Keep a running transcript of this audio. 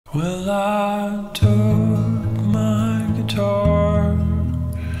Well, I took my guitar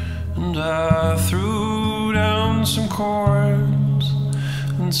and I threw down some chords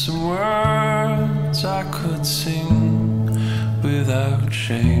and some words I could sing without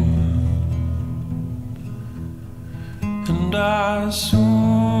shame. And I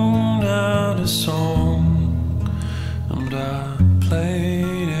soon had a song and I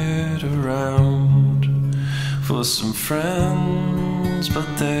played it around for some friends, but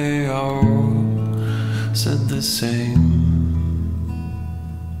they all said the same.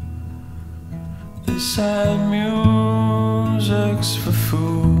 They said music's for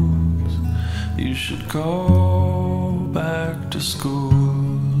fools, you should go back to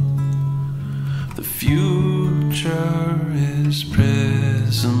school. The future is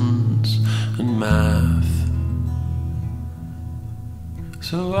prisons and math.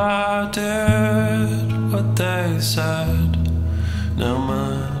 So I did what they said. Now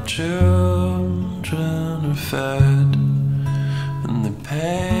my children are fed, and they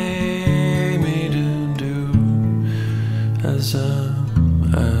pay me to do as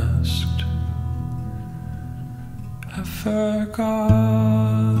I'm asked. I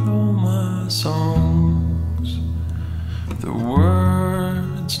forgot all my songs, the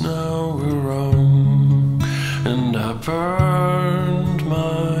words now were wrong, and I burned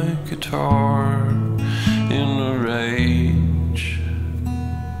my guitar in a rage.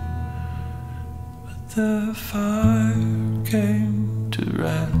 But the fire came to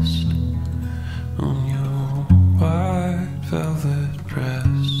rest on your white velvet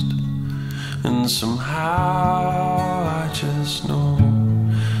breast, and somehow I just know